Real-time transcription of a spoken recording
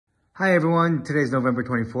Hi everyone, today's November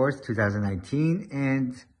 24th, 2019,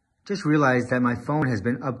 and just realized that my phone has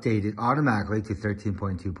been updated automatically to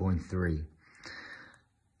 13.2.3.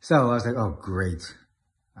 So I was like, oh great,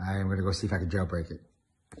 I'm gonna go see if I can jailbreak it,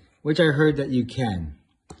 which I heard that you can,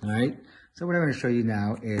 all right? So what I'm gonna show you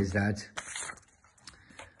now is that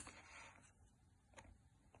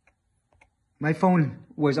my phone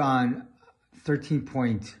was on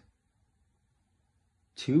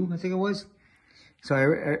 13.2, I think it was. So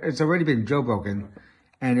it's already been jailbroken,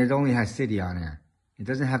 and it only has City on there. It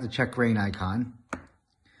doesn't have the check rain icon.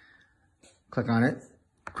 Click on it,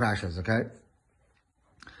 crashes, okay?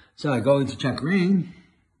 So I go into check rain,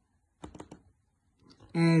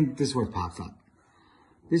 and this is what pops up.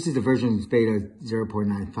 This is the version of beta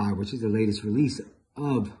 0.95, which is the latest release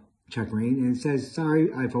of check rain, and it says, sorry,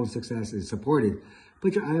 iPhone 6s is supported,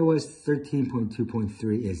 but your iOS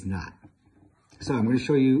 13.2.3 is not. So I'm going to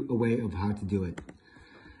show you a way of how to do it.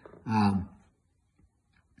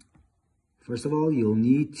 First of all, you'll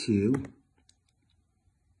need to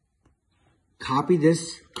copy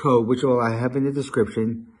this code, which I have in the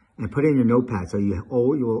description, and put it in your notepad so you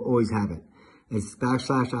will always have it. It's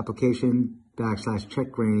 /application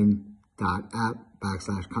 /checkrain.app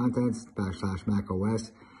 /contents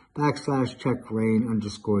 /macOS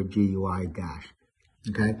 /checkrain_GUI-.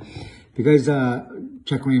 Okay, because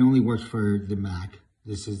check rain only works for the Mac.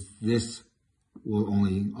 This will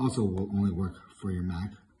only work for your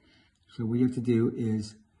Mac. So what you have to do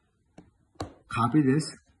is copy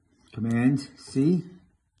this, Command C.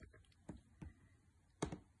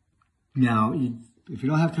 Now, if you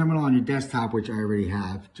don't have terminal on your desktop, which I already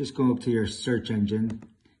have, just go up to your search engine,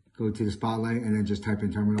 go to the spotlight, and then just type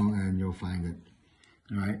in terminal, and you'll find it.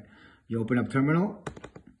 All right, you open up terminal.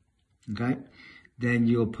 Okay. Then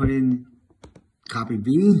you'll put in copy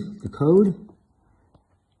B, the code,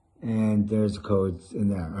 and there's the codes in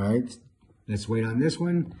there, all right? Let's wait on this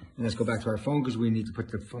one, and let's go back to our phone because we need to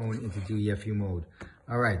put the phone into DEFU mode.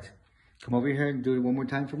 All right, come over here and do it one more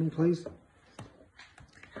time for me, please.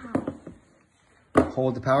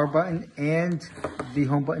 Hold the power button and the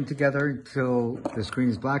home button together until the screen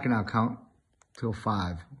is black, and I'll count till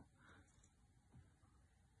 5.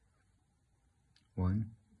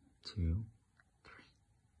 1, 2,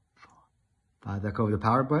 5. Let go of the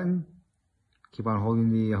power button. Keep on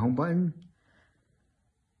holding the home button.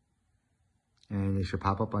 And it should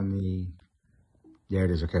pop up on the... There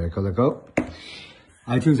it is. Okay, let go.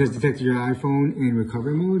 iTunes has detected your iPhone in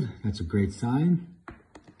recovery mode. That's a great sign.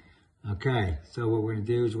 Okay, so what we're going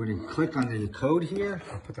to do is we're going to click on the code here.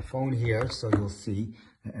 I'll put the phone here so you'll see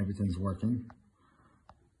that everything's working.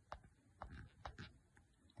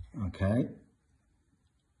 Okay.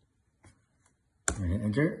 We're going to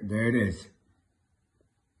enter. There it is.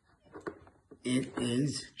 It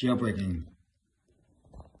is jailbreaking.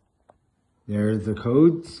 There's the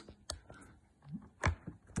codes.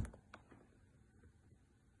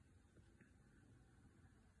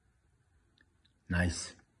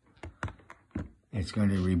 Nice. It's going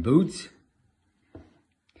to reboot.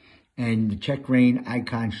 And the check rain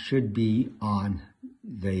icon should be on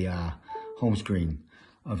the home screen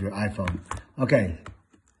of your iPhone. Okay.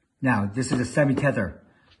 Now, this is a semi-tether,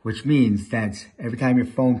 which means that every time your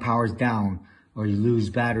phone powers down or you lose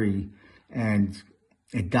battery and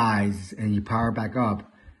it dies and you power back up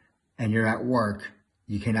and you're at work,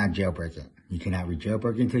 you cannot jailbreak it. You cannot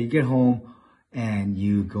re-jailbreak it until you get home and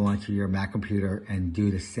you go onto your Mac computer and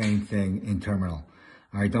do the same thing in terminal.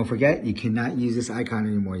 All right, don't forget, you cannot use this icon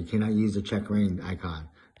anymore. You cannot use the check rain icon,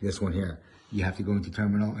 this one here. You have to go into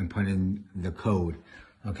terminal and put in the code,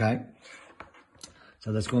 okay?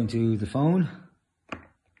 So let's go into the phone.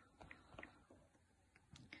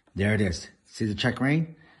 There it is. See the check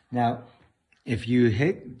rain? Now, if you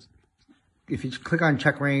click on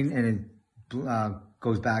check rain and it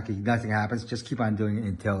goes back and nothing happens, just keep on doing it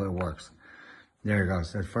until it works. There it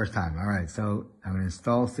goes. That's the first time. All right. So I'm going to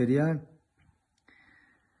install Cydia.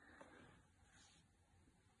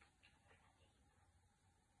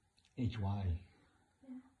 HY. Yeah.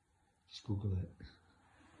 Just Google it.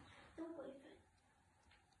 Don't believe it.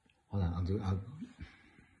 Hold on.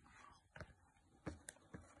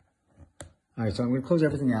 All right, so I'm going to close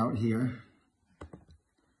everything out here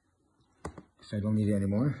because I don't need it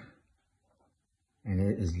anymore. And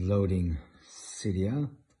it is loading Cydia.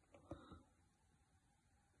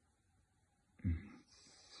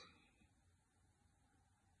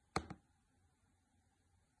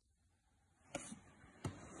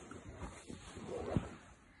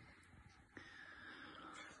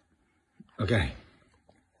 Okay,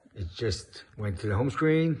 it just went to the home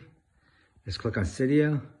screen. Let's click on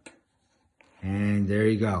Cydia. And there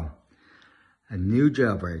you go. A new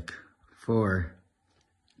jailbreak. for,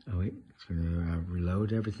 oh wait, it's gonna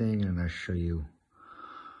reload everything and I'll show you.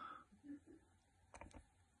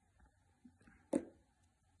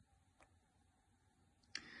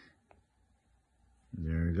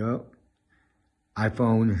 There we go.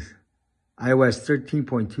 iOS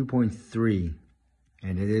 13.2.3,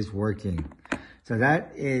 and it is working. So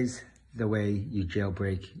that is the way you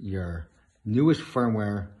jailbreak your newest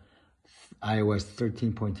firmware, iOS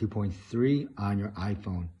 13.2.3 on your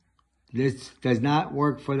iPhone. This does not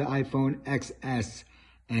work for the iPhone XS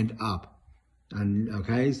and up.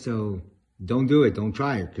 Okay, so don't do it. Don't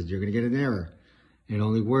try it because you're going to get an error. It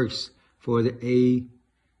only works for the A9,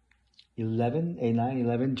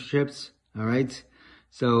 11 chips. All right,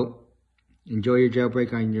 so enjoy your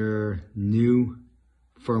jailbreak on your new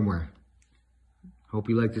firmware. Hope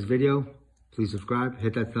you like this video. Please subscribe,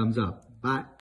 hit that thumbs up. Bye.